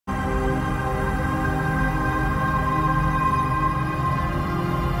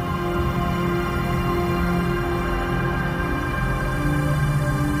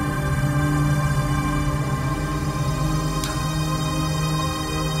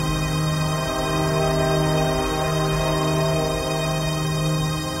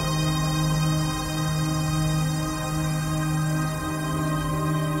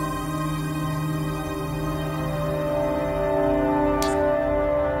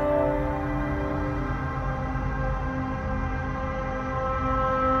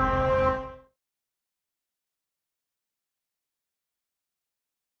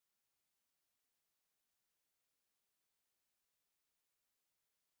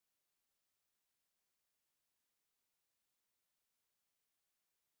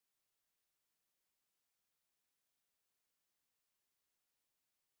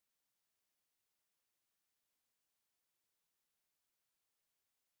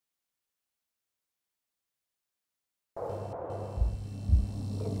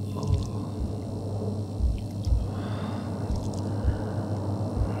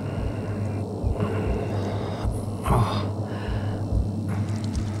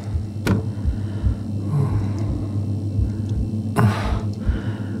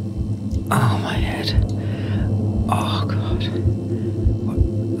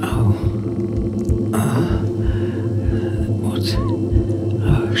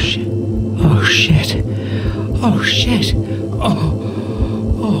shit. Oh shit. Oh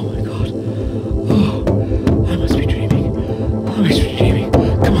my god. Oh, I must be dreaming. I must be dreaming.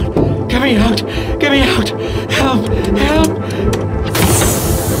 Come on, get me out. Get me out. Help. Help.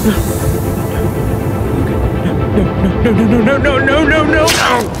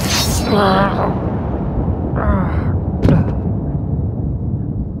 No.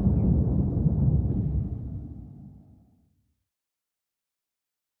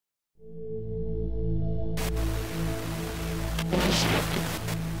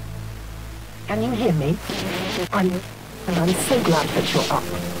 Can you hear me? I'm so glad that you're up.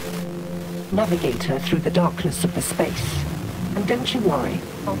 Navigator through the darkness of the space. And don't you worry,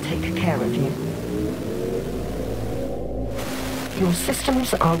 I'll take care of you. Your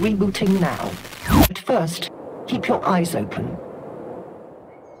systems are rebooting now. But first, keep your eyes open.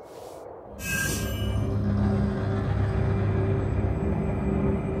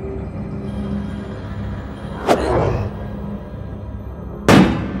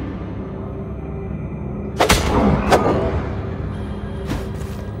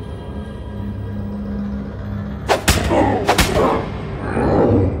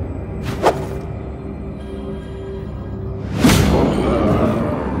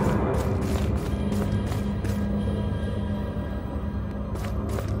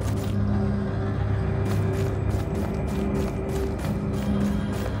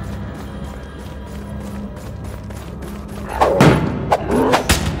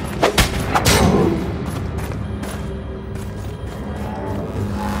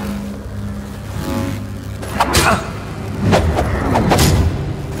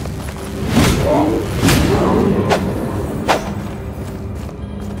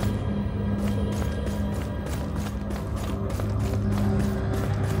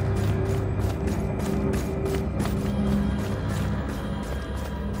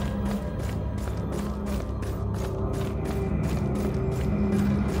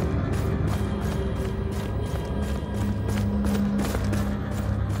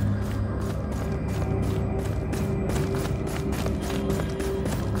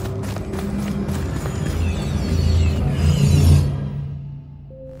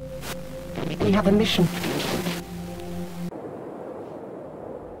 We have a mission.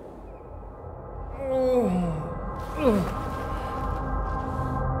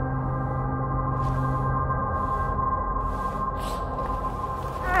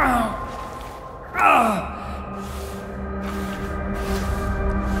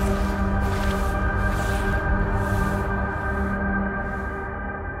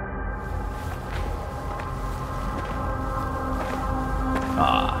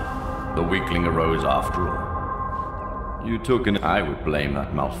 The weakling arose after all. You took an... I would blame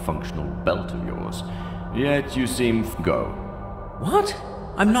that malfunctional belt of yours. Yet you seem... Go. What?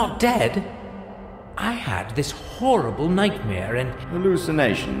 I'm not dead. I had this horrible nightmare and...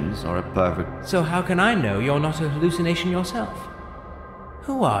 Hallucinations are a perfect... So how can I know you're not a hallucination yourself?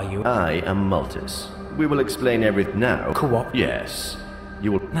 Who are you? I am Multis. We will explain everything now. Co-op? Yes.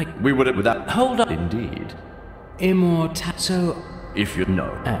 You will... Like... We would... Without... Hold on. Indeed. So... If you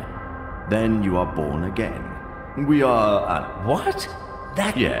know, then you are born again. We are... What?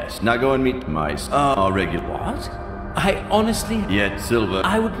 That... Yes. Now go and meet my... our regular... What? I honestly... Yet, Silver...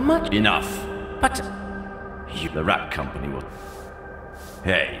 I would much... Enough. But... You, the rat company will...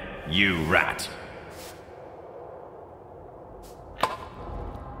 Hey, you rat.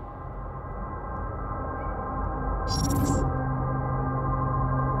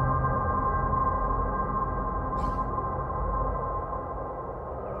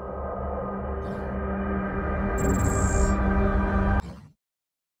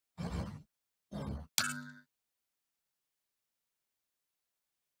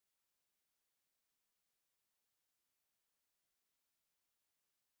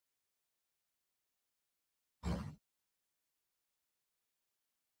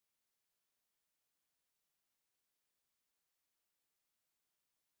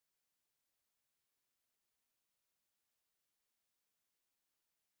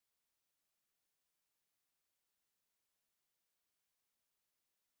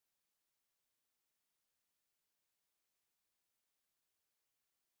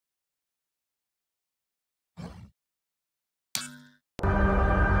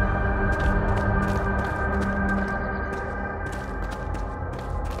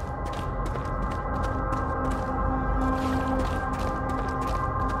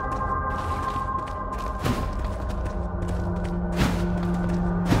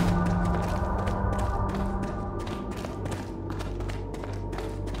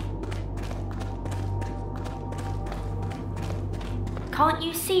 Can't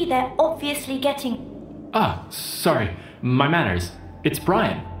you see they're obviously getting... Ah, sorry. My manners. It's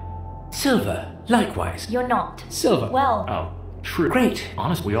Brian. Silver, likewise. You're not. Silver. Well... Oh, true. Great.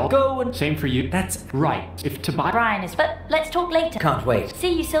 Honest, we all go and... Same for you. That's right. If to buy... Brian is... But let's talk later. Can't wait.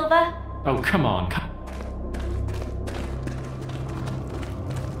 See you, Silver. Oh, come on.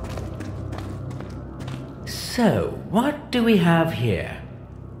 So, what do we have here?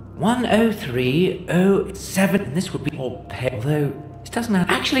 10307, and this would be all pay, although this doesn't have...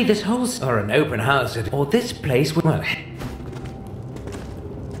 Actually, this whole... or an open house, or this place would... Well...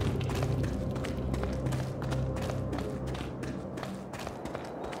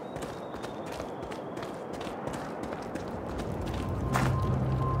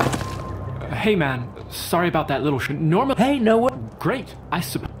 Hey, man. Sorry about that little normal... Hey, no what? Great. I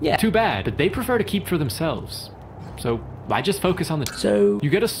suppose. Yeah. Too bad, but they prefer to keep for themselves. So, I just focus on the... So...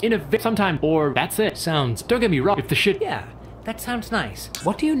 You get us in a sometime, or that's it. Sounds... Don't get me wrong, if the shit... Yeah, that sounds nice.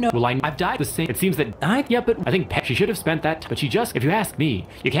 What do you know? Well, I've died the same... It seems that... Yeah, but I think she should have spent that... But she just... If you ask me,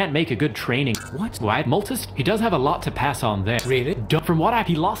 you can't make a good training... What? Why, Multus, he does have a lot to pass on there. Really? From what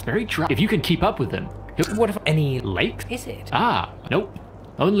he lost very dry. If you can keep up with him... What if any... Lake? Is it? Ah, nope.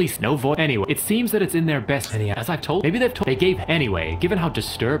 Only snow void. Anyway, it seems that it's in their best. As I've told, maybe they've told. They gave anyway. Given how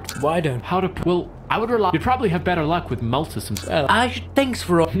disturbed. Why don't? How to? Well, I would rely. You'd probably have better luck with Multus and. Well, thanks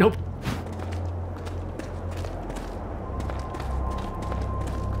for all. Nope.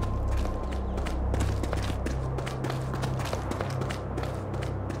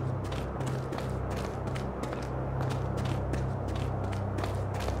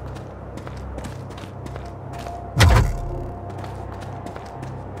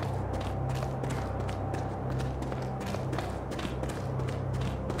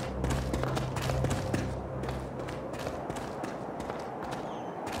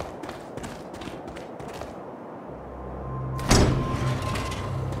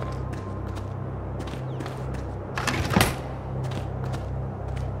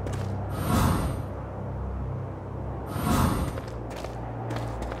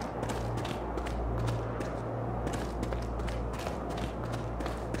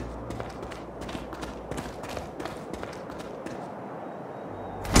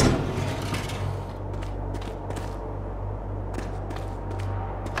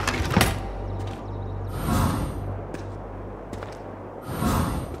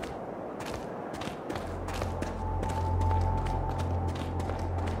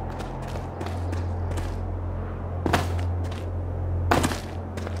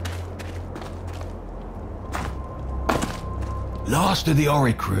 Last of the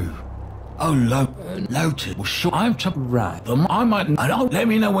Oricru. Oh, loaded. Well, sure, I'm to... Right. I might... let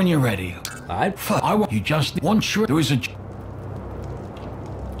me know when you're ready. I want... You just want sure there is a...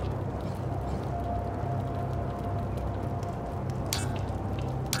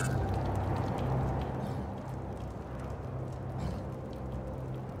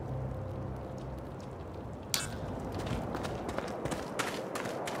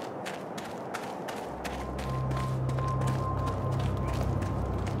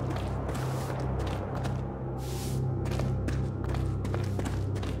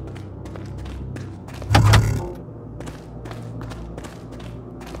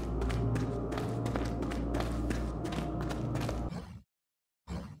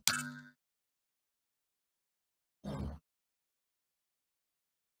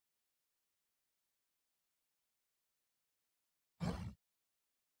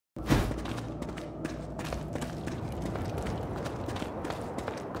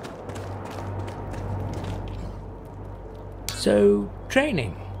 So,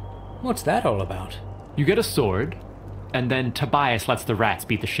 training. What's that all about? You get a sword, and then Tobias lets the rats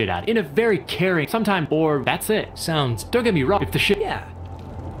beat the shit out. In a very caring, sometime, or that's it. Sounds... Don't get me wrong, if the shit... Yeah.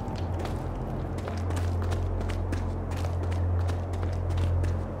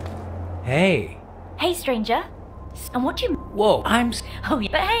 Hey. Hey, stranger. And what do you... Whoa, Oh, yeah.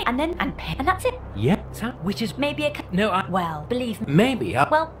 But hey, and then... And that's it. Yeah, which is... Maybe a... No, Well, believe me. Maybe,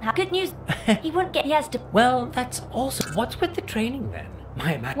 Well, good news. He wouldn't get... He has to... Well, that's also... What's with the training, then?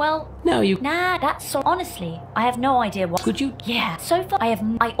 Well... No, you... Nah, that's so... Honestly, I have no idea what... Could you... Yeah, so far,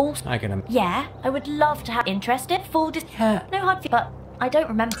 I also... I can... Yeah, I would love to have interested, full... Yeah. No hard... But I don't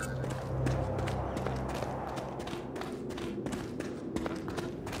remember...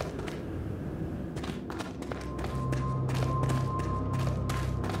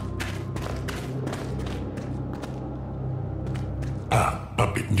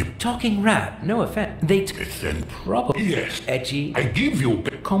 Talking rat, no offense. They... Listen. Probably... Yes. Edgy... I give you...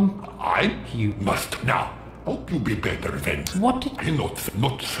 You must now. Hope you be better then. What did...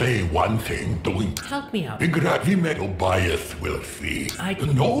 Not say one thing, doing. Help me out. The gravimetal bias will see. I...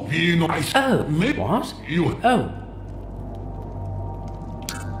 No, you know, I... Oh, Maybe what? You... Oh.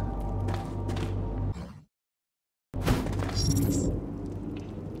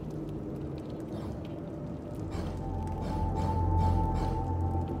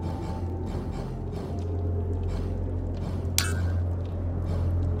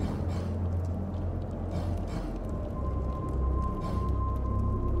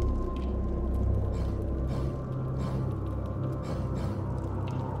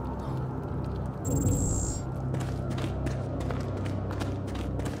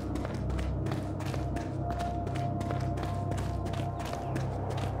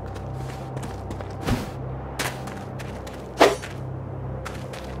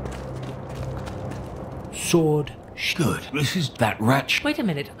 Sword. Good. This is that rat. Wait a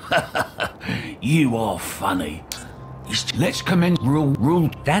minute. You are funny. Let's commence rule.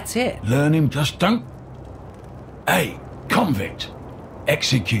 That's it. Learn him, just don't. Hey, convict.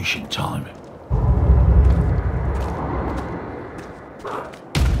 Execution time.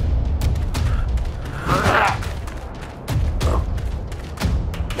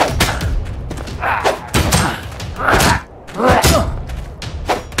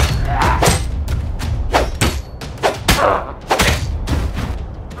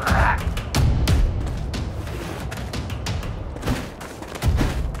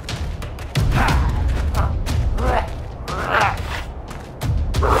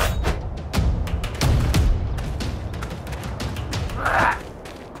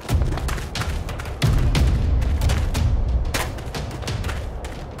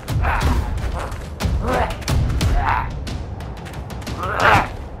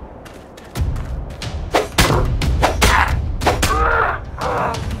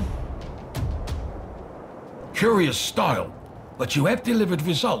 Curious style, but you have delivered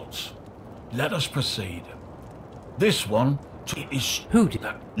results. Let us proceed. This one is... Who did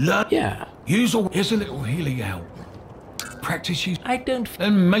that? Learn. Yeah. Use all... Here's a little healing help. Practice you... I don't...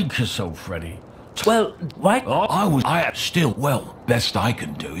 And make yourself ready. Well, why... I am still... Well, best I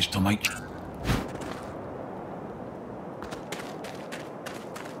can do is to make...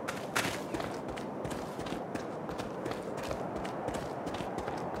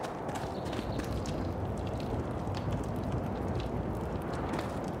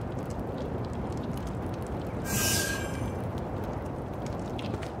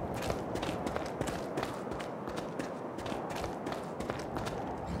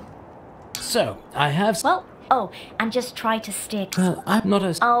 So, I have... Well, oh, and just try to steer. Well, I'm not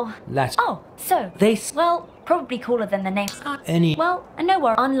as... Oh. Lat... Oh, so. Well, probably cooler than the name. Any... Well, I know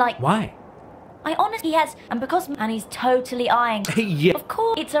we're unlike... Why? I honestly has, and because... And he's totally eyeing... Yeah. Of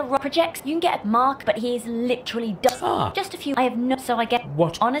course, it's a projects. You can get a mark, but he's literally done. Ah. Just a few. I have no... So I get...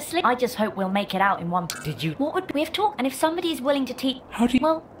 What? Honestly, I just hope we'll make it out in one... Did you... What would we have talked? And if somebody is willing to teach... How do you...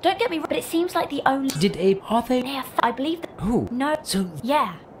 Well, don't get me wrong, but it seems like the only... Did Abe... Are they... They are... I believe that... Who? No. So...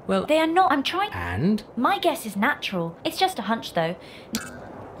 Yeah. Well... They are not... I'm trying... And? My guess is natural. It's just a hunch, though.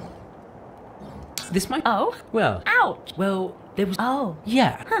 This might... Oh? Well... Ouch! Well, there was... Oh.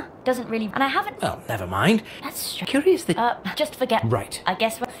 Yeah. Huh. Doesn't really... And I haven't... Well, never mind. That's strange. Curious that... Just forget. Right. I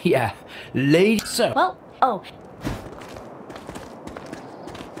guess... Yeah. Lady... So... Well... Oh.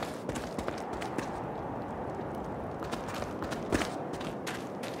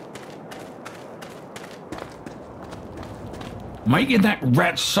 Making that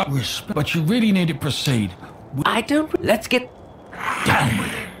rat so respect, but you really need to proceed. I don't... Let's get... Down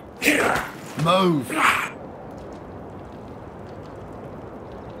with it. Here. Move.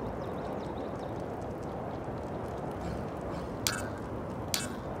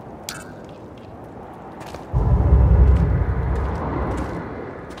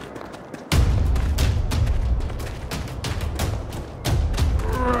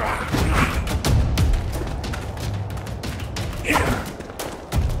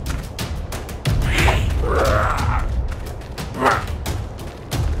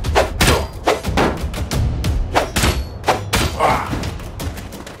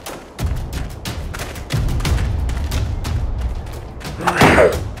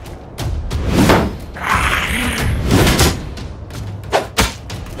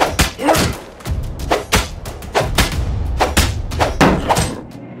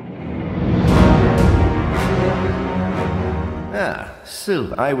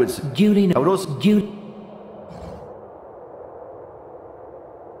 Silver, I would... Duly... I would also... Duly...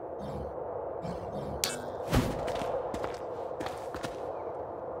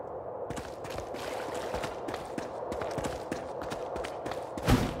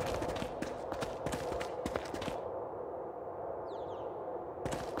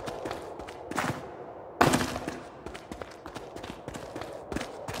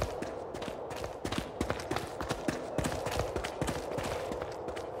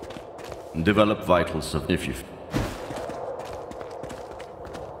 Develop vitals if you...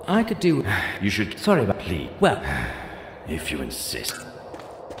 I could do... You should... Sorry about... Please. Well... If you insist.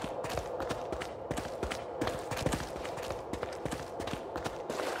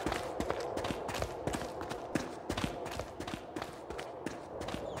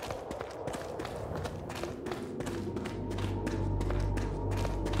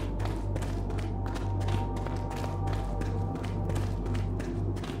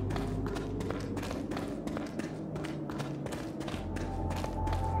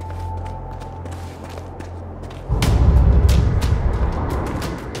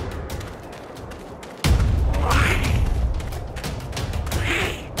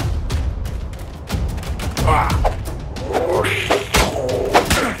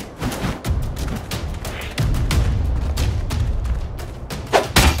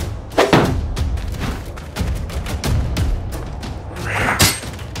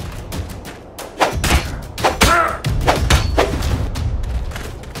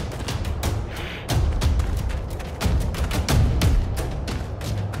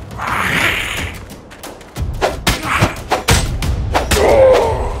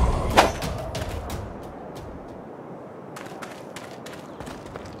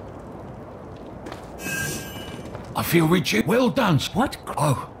 I feel rigid. Well done. What?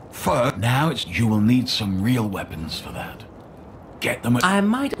 Oh, first, now you will need some real weapons for that. Get them. I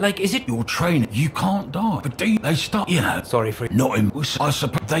might, like, is it... Your training, you can't die. But they start, you know. Sorry for... Not in... I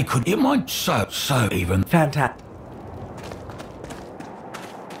suppose they could... It might so even. Fantastic.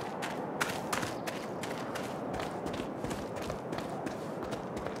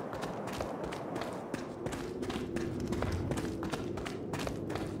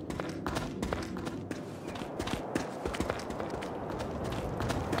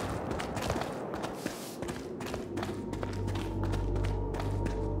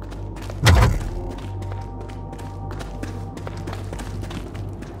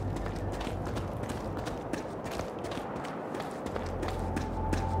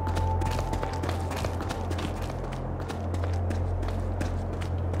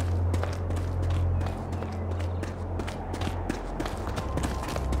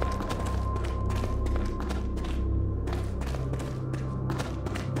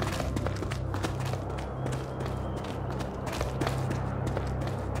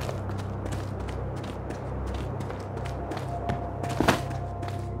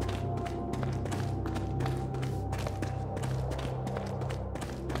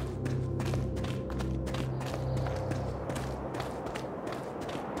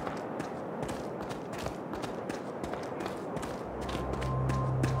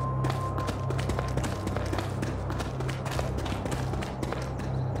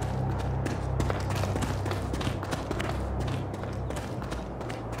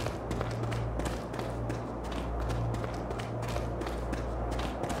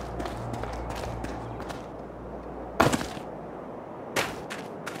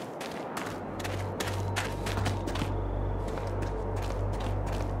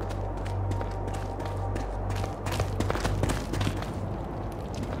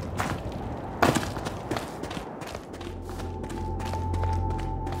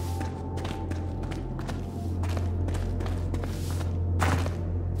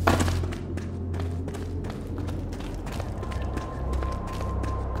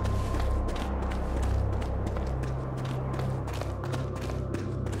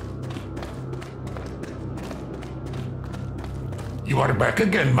 You are back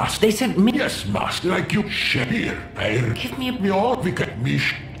again, Master. They sent me... Yes, Master, like you share. Give me a... We can miss.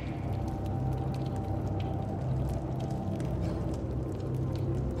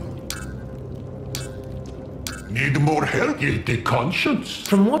 Need more help? Guilty conscience.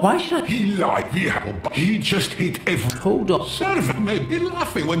 From what? Why should I... He lied. We have. He just hit every. Hold on. Servant may be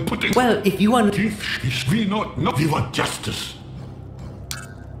laughing when putting. Well, if you want... We not. We want justice.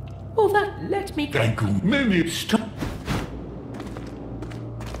 Well, that let me... Thank you. Many. Stop.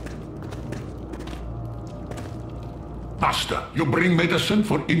 Master, you bring medicine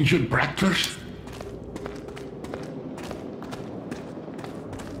for injured Bractors?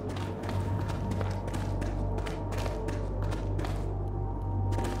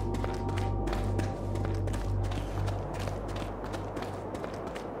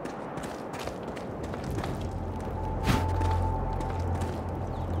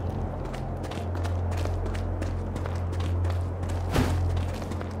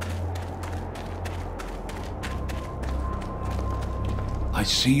 I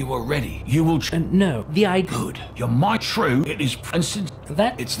see you are ready. You will... no, the idea... Good. You're my true. It is... And since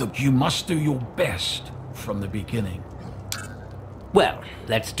that... It's the... You must do your best from the beginning. Well,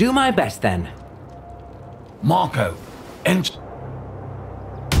 let's do my best then. Marco, enter.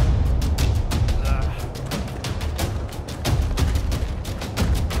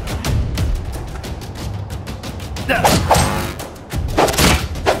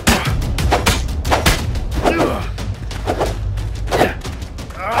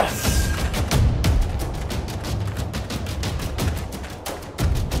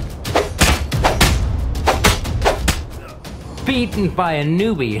 Beaten by a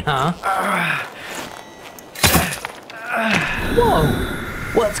newbie, huh? Whoa!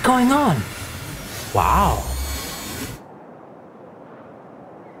 What's going on? Wow.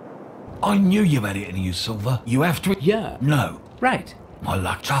 I knew you had it in you, Silver. You have to... Yeah. No. Right. My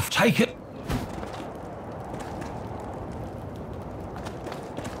luck tough. Take it.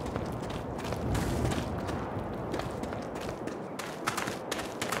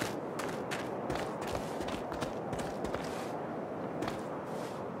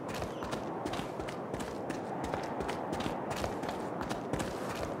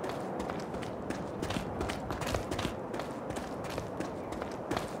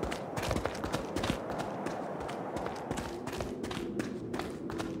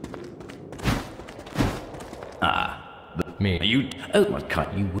 Me. You... Oh, What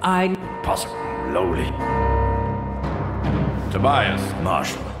kind you... I... Possible. Lowly. Tobias,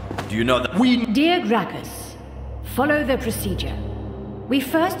 Marshal, do you know that we... Dear Gracchus, follow the procedure. We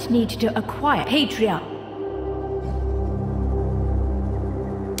first need to acquire Patriarch.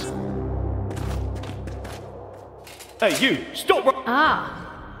 Hey, you! Stop!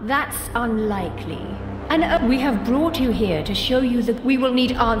 Ah, that's unlikely. And we have brought you here to show you that we will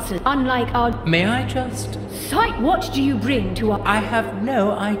need answers, unlike our... May I just... Sight, what do you bring to our... I have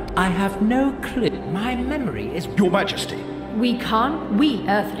no clue. My memory is... Your Majesty! We can't, we,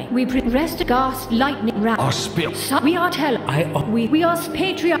 Earthling. We rest gas lightning round. Our spirit. We are tell. We are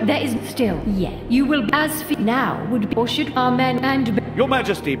Patriarch. There is still. Yeah. You will, as fit now, would be, or should our men and... Your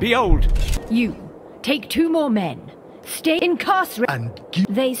Majesty, behold! You, take 2 more men. Stay incarcerated. And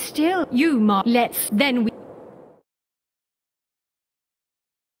They still... You, let's... Then we...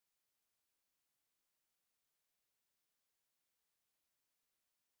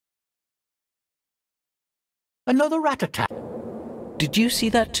 Another rat attack. Did you see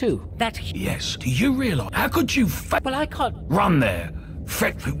that too? Yes. Do you realise? How could you Well, I can't... run there? If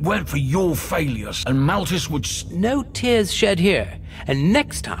it weren't for your failures, and Malthus would... No tears shed here. And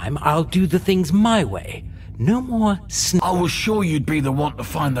next time, I'll do the things my way. No more I was sure you'd be the one to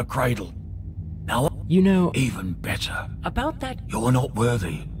find the cradle. Now, You know... even better. About that... You're not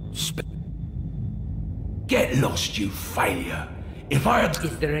worthy. Get lost, you failure. If I had...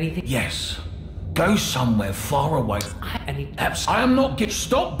 Is there anything... Yes. Go somewhere far away. I am not get...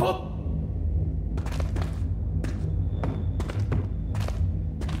 Stop, but...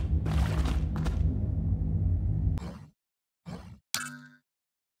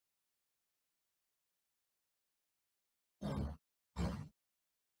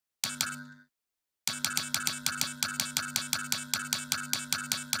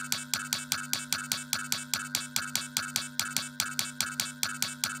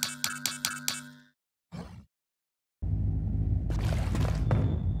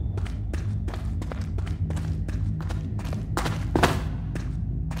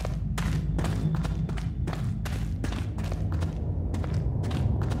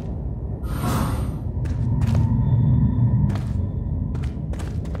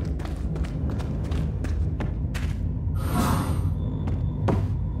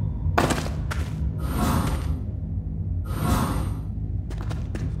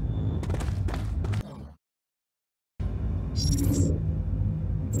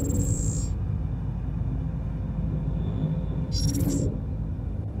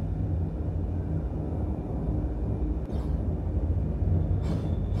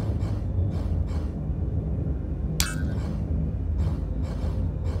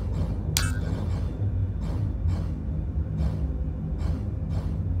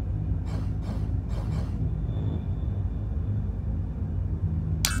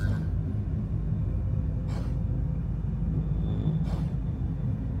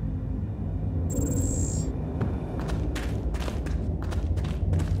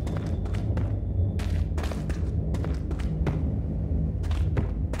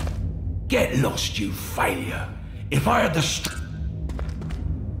 Get lost, you failure. If I had the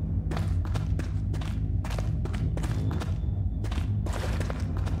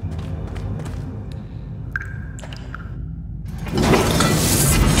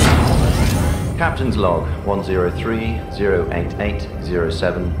Captain's log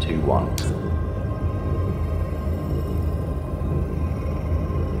 103-088-0721.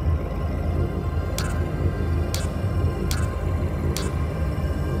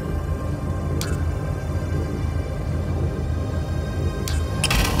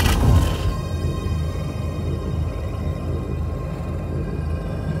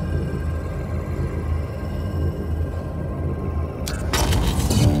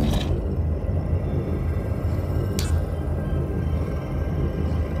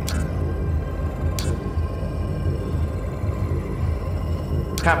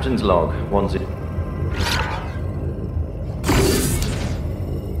 Captain's log. Once it...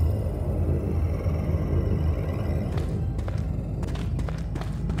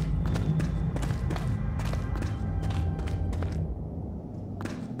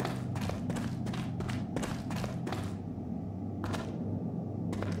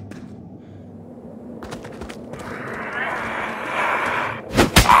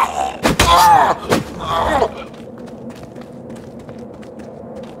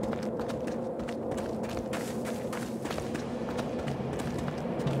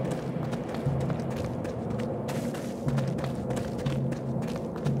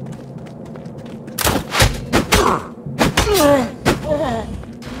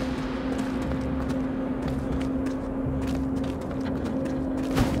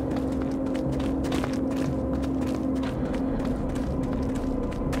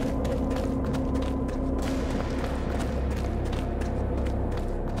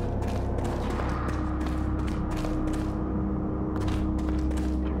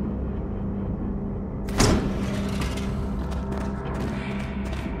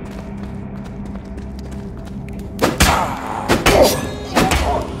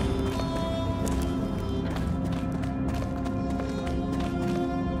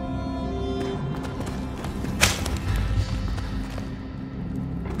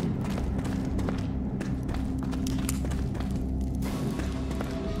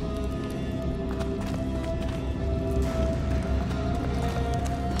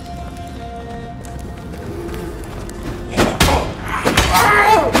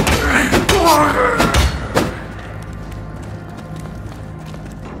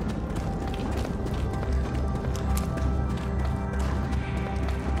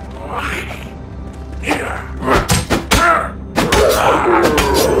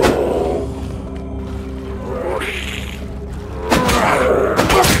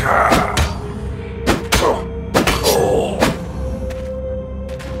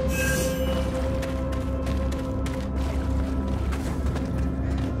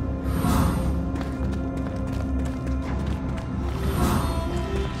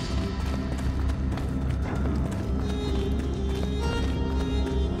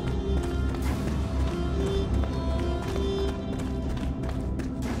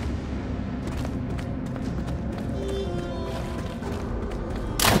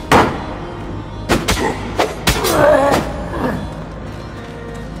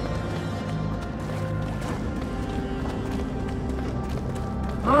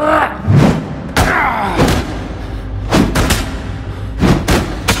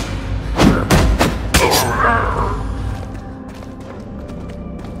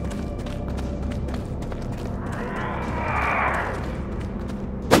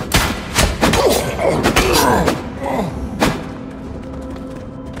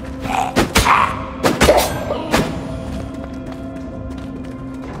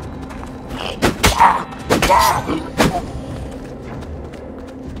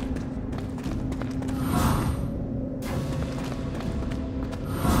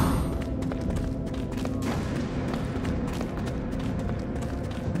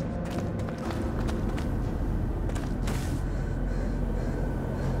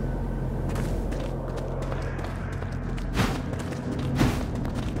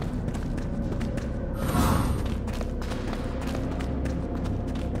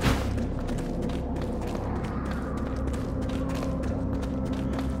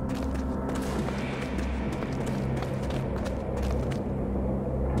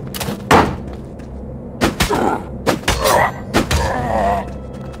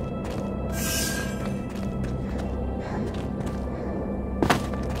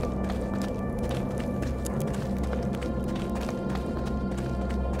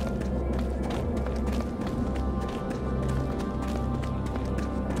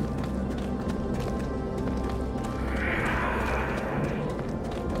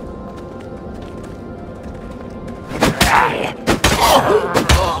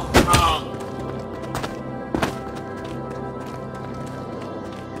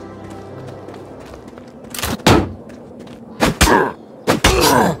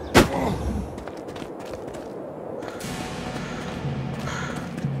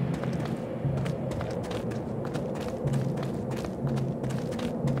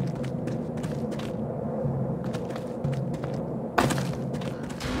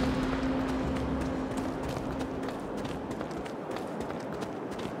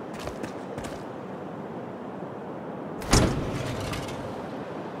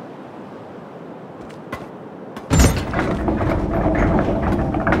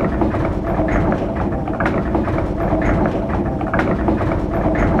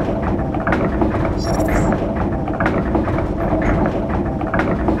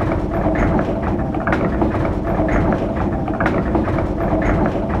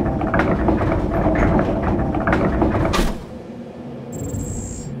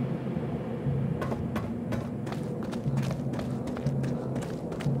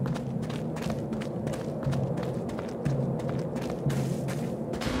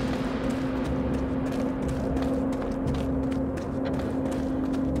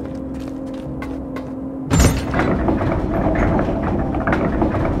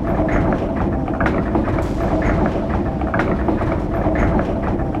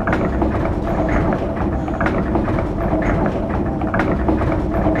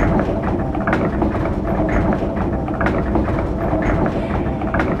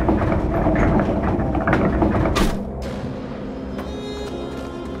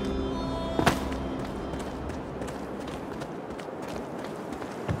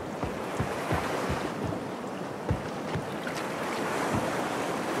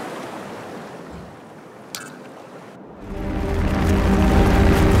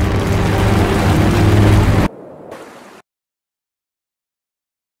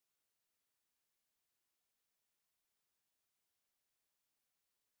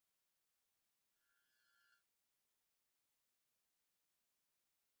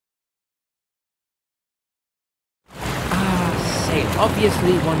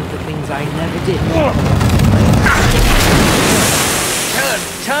 Obviously one of the things I never did.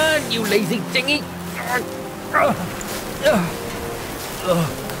 Turn, you lazy thingy!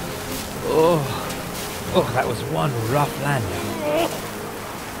 Oh, that was one rough landing.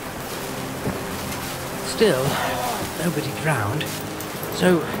 Still, nobody drowned.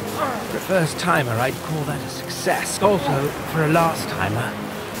 So, for a first timer, I'd call that a success. Also, for a last timer,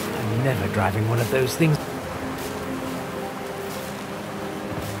 I'm never driving one of those things.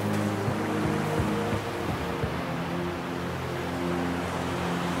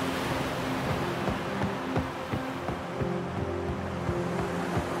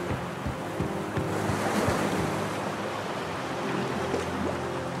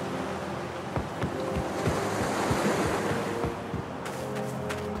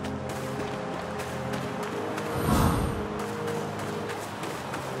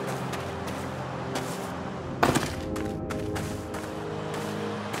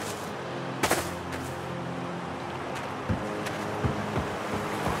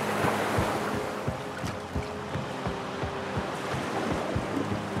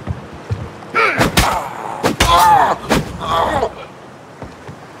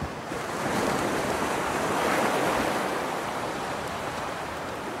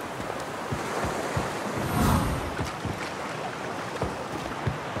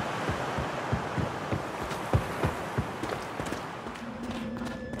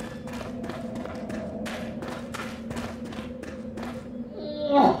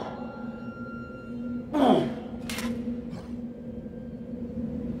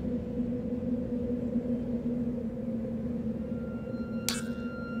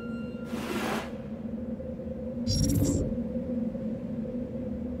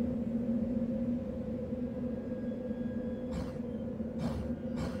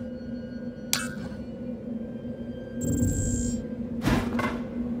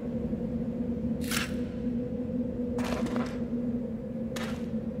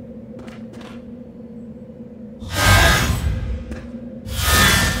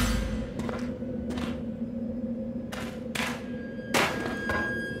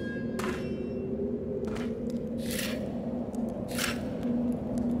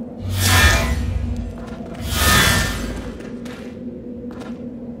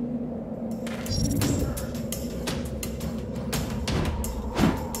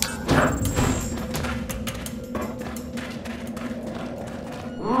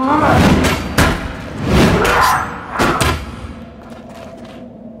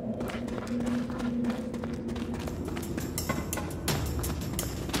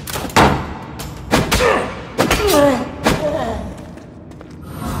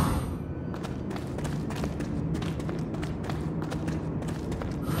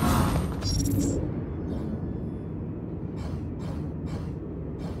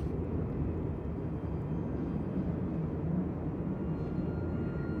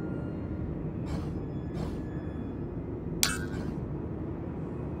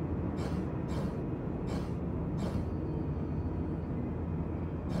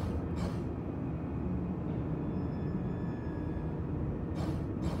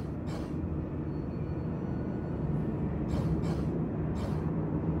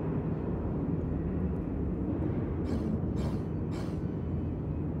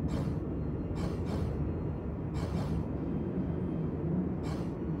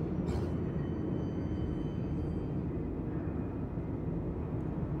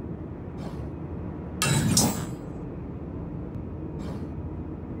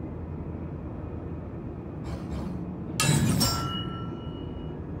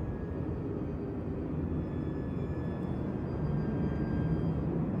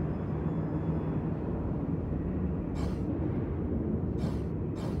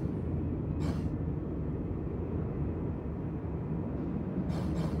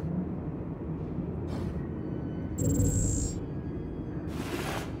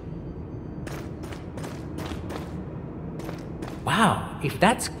 Wow, if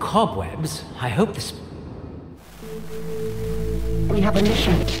that's cobwebs, I hope this... We have a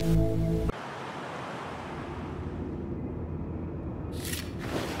mission.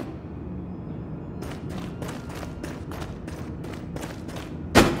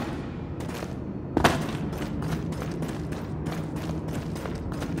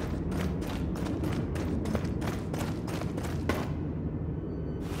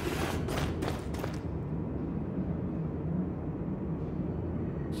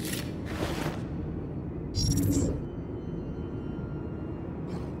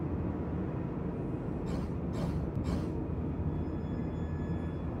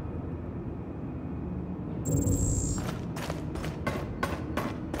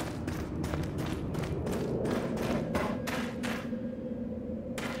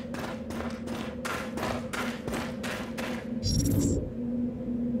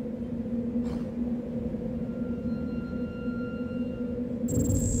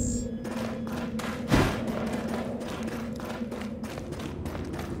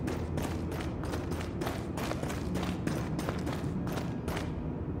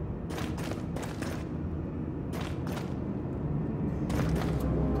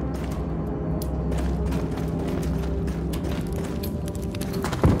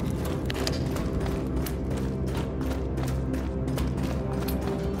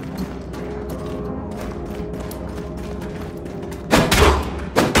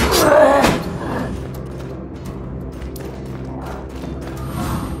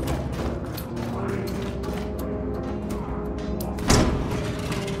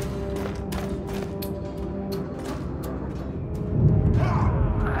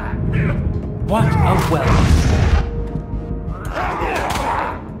 What a welcome.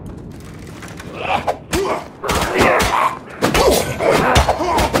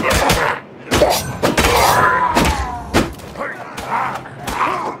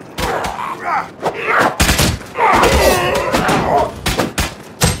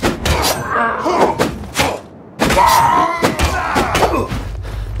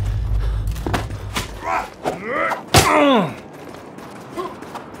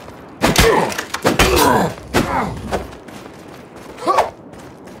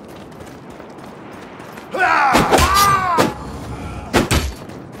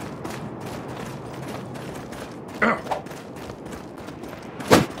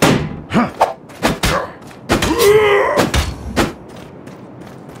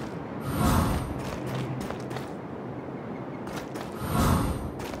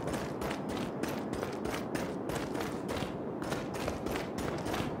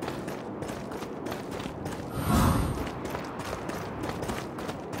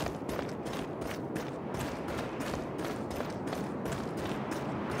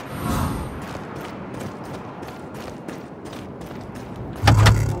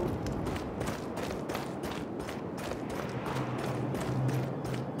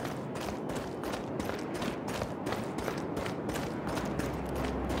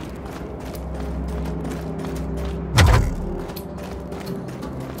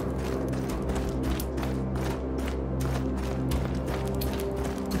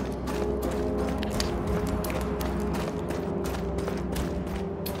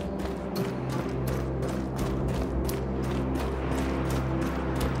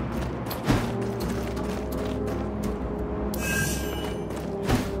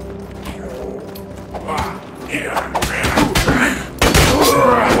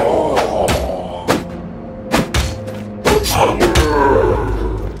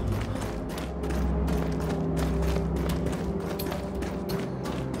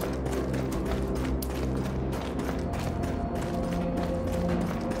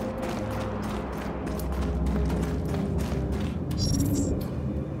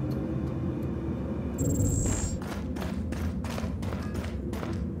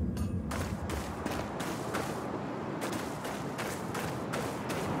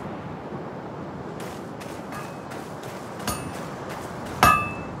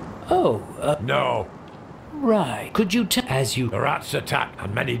 No. Right. Could you tell as you... The rats attack,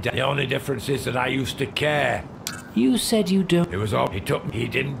 and many the only difference is that I used to care. You said you don't... It was all... He took me. He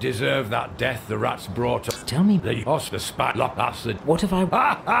didn't deserve that death the rats brought up. Tell me... The horse, the spat, that's the... What have I...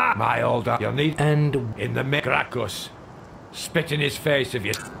 Ha ha! My old... You'll need... And... In the Gracchus. Spit in his face if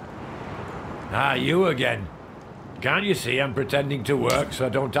you... Ah, you again. Can't you see I'm pretending to work so I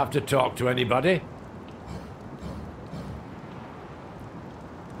don't have to talk to anybody?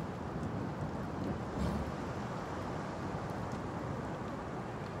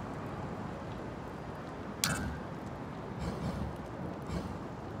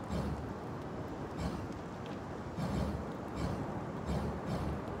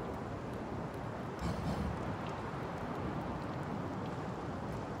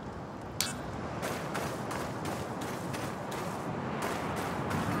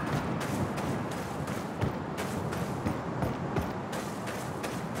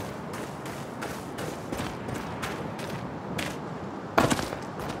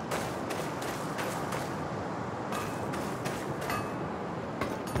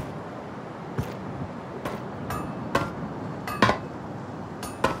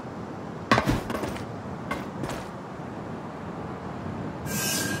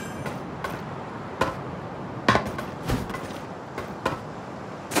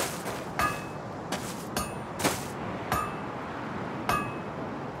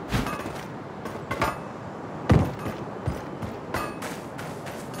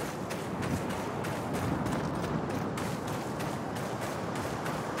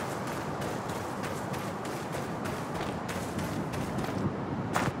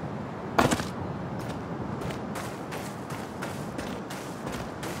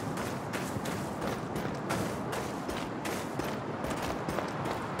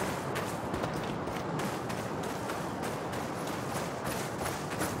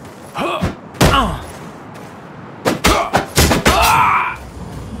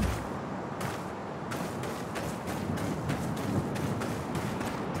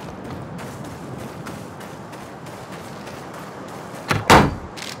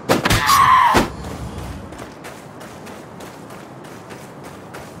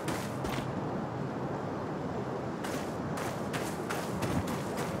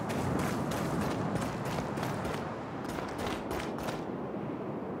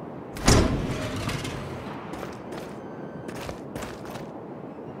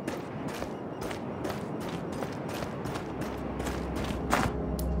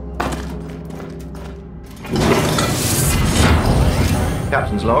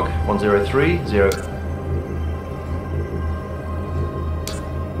 Captain's log 1030.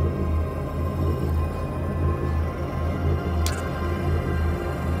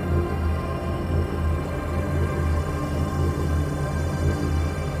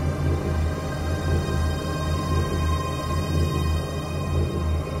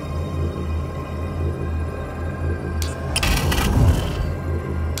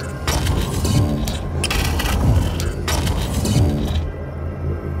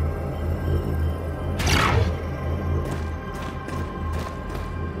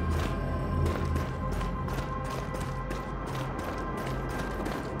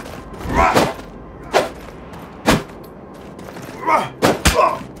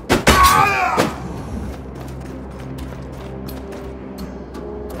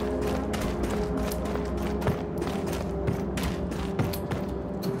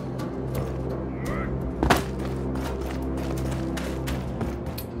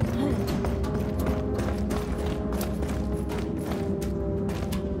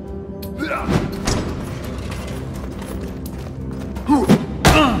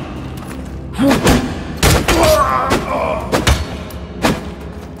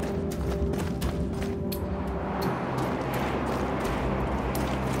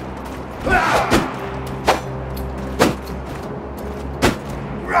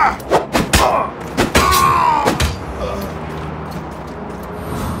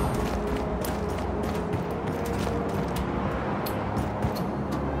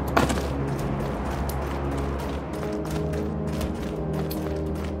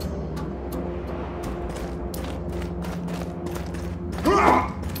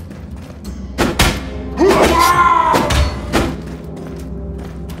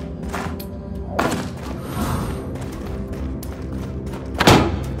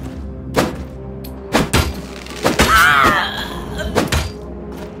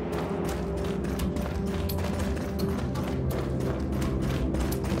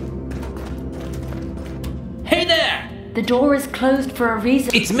 The door is closed for a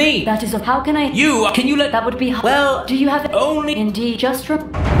reason. It's me! That is how can I... You! Can you let... That would be... Well... Do you have... Only... Indeed, just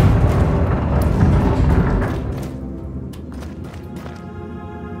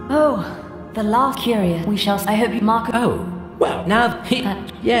Oh, the last curious. We shall... I hope you mark... Oh, well, now...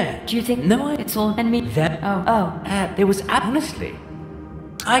 yeah. Do you think... No, It's all... And me... That... there was... Honestly...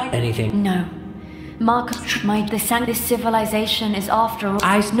 Anything... No. Mark, this civilization is after all.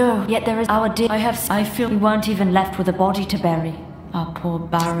 I know, yet there is our dear. I feel we weren't even left with a body to bury. Our poor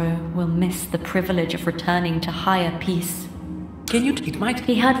Barrow will miss the privilege of returning to higher peace. Can you? It might.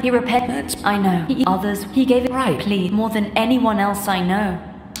 He repaired. I know. Others. He gave it right. Please, more than anyone else I know.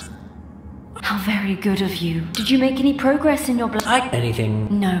 How very good of you. Did you make any progress in your blood?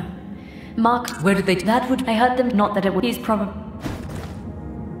 Anything? No. Mark. Where did they? That would. I heard them. Not that it would. He's probably.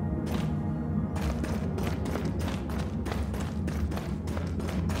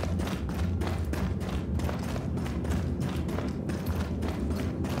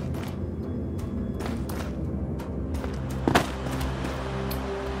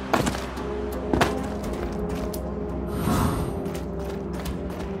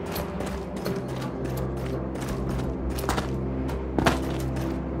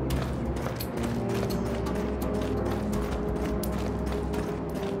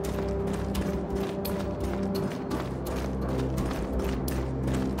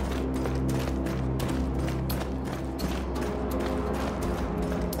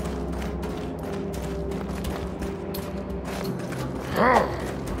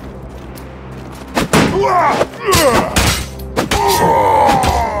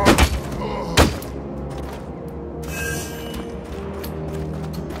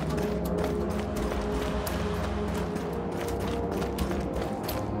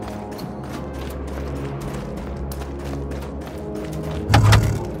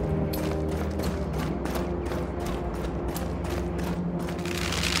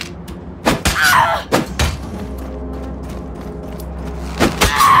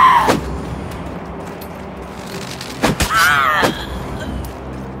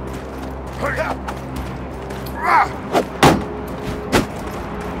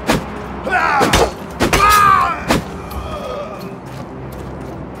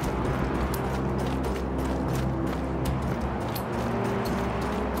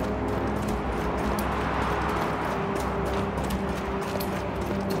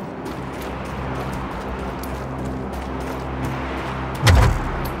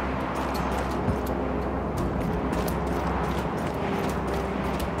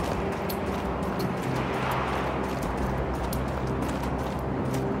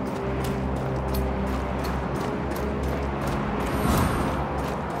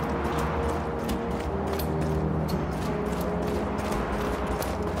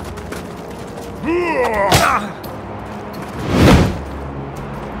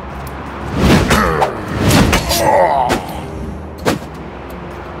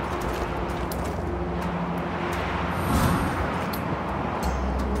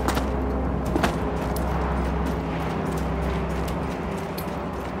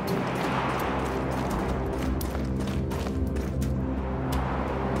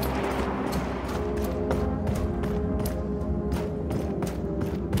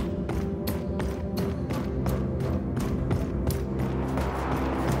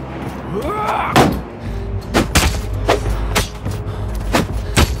 Ah!